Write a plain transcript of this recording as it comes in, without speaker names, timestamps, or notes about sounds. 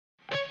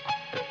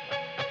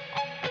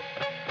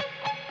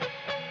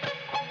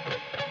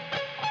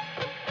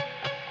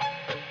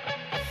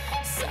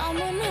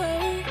someone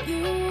hurt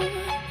you.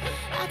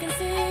 I can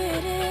see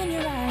it in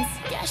your eyes.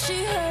 Yeah,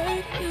 she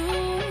hurt you,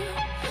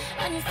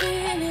 and you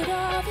feel it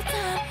all the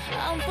time.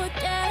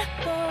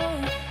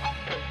 Unforgettable.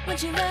 When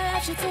she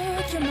left, she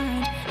took your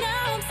mind.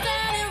 Now I'm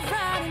standing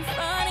right in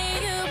front of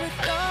you with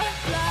your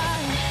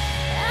lie.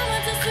 Am I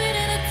too sweet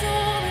and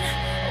adoring?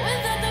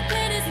 Without the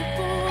pain is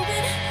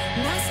improving.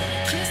 Nice and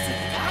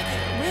kissing, I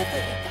get with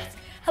it.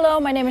 Hello,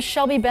 my name is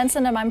Shelby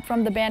Benson and I'm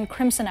from the band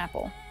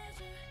CrimsonApple.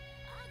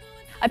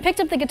 I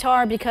picked up the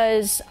guitar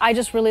because I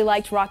just really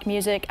liked rock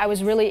music. I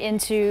was really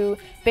into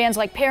bands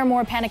like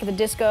Paramore, Panic at the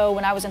Disco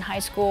when I was in high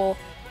school.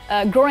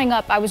 Growing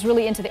up, I was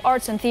really into the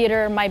arts and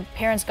theater. My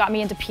parents got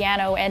me into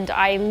piano and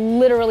I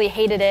literally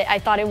hated it. I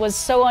thought it was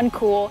so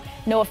uncool.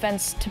 No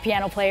offense to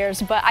piano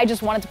players, but I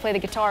just wanted to play the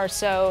guitar.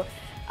 So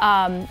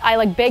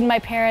I begged my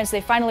parents.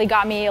 They finally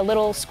got me a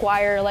little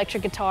Squier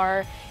electric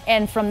guitar.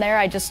 And from there,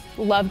 I just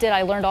loved it.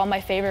 I learned all my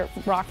favorite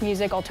rock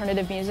music,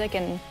 alternative music,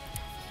 and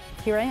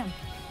here I am.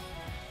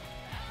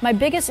 My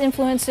biggest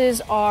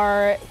influences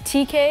are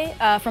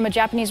TK from a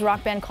Japanese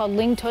rock band called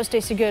Ling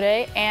Toste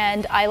Sigure,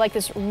 and I like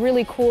this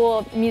really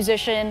cool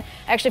musician.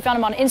 I actually found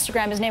him on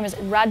Instagram. His name is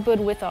Radbud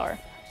Withar.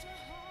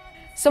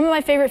 Some of my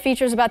favorite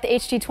features about the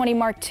HT-20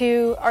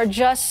 MkII are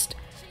just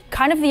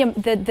kind of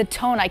the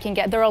tone I can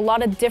get. There are a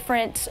lot of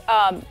different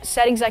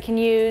settings I can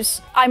use.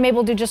 I'm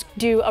able to just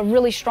do a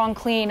really strong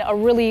clean, a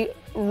really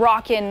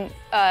rockin'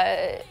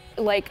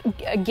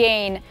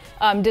 gain,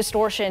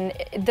 distortion.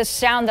 The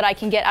sound that I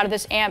can get out of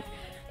this amp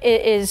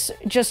is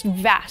just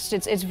vast.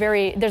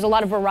 There's a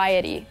lot of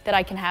variety that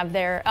I can have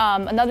there.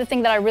 Another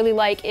thing that I really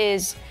like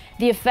is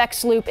the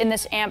effects loop in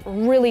this amp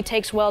really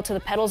takes well to the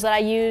pedals that I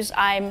use.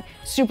 I'm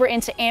super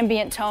into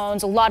ambient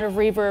tones, a lot of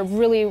reverb,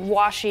 really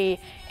washy,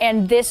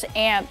 and this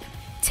amp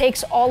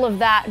takes all of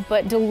that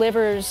but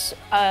delivers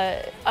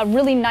a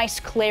really nice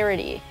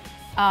clarity,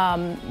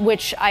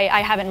 which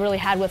I haven't really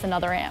had with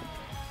another amp.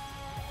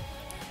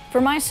 For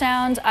my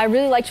sound, I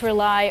really like to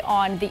rely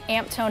on the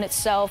amp tone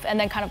itself and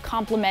then kind of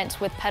complement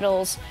with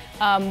pedals.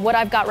 What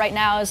I've got right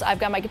now is I've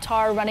got my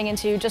guitar running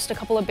into just a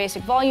couple of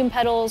basic volume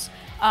pedals.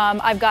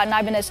 I've got an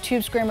Ibanez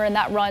Tube Screamer and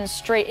that runs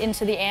straight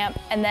into the amp.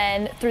 And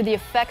then through the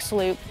effects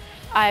loop,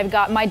 I've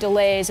got my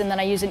delays and then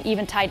I use an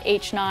Eventide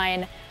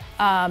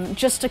H9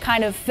 just to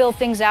kind of fill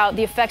things out.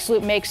 The effects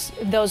loop makes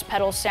those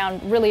pedals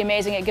sound really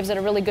amazing. It gives it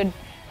a really good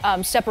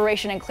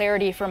separation and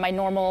clarity from my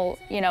normal,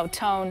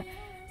 tone.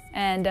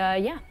 And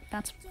yeah,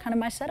 that's kind of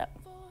my setup.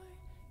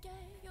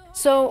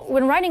 So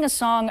when writing a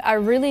song, I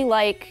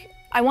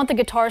want the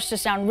guitars to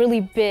sound really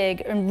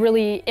big and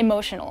really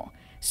emotional.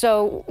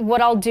 So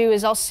what I'll do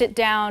is I'll sit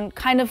down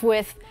kind of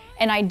with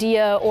an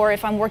idea, or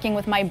if I'm working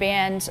with my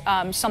band,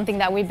 something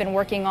that we've been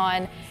working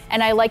on,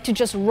 and I like to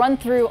just run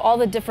through all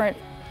the different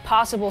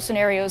possible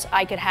scenarios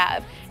I could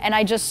have. And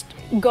I just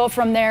go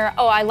from there,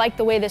 oh, I like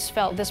the way this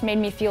felt, this made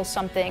me feel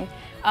something.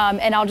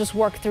 And I'll just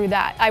work through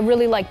that. I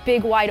really like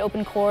big, wide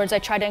open chords. I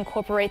try to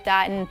incorporate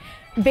that in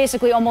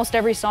basically almost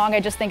every song. I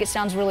just think it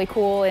sounds really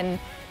cool, and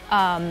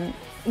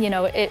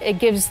it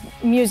gives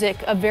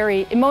music a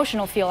very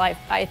emotional feel,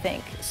 I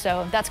think.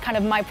 So that's kind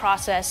of my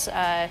process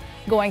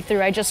going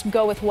through. I just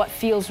go with what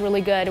feels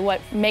really good, what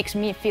makes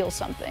me feel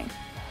something.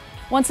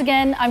 Once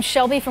again, I'm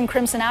Shelby from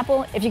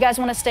CrimsonApple. If you guys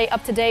want to stay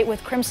up to date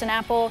with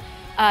CrimsonApple,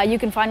 you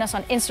can find us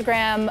on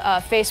Instagram,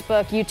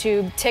 Facebook,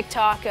 YouTube,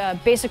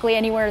 TikTok, basically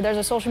anywhere there's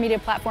a social media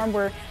platform,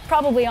 we're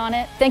probably on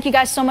it. Thank you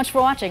guys so much for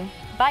watching.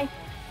 Bye.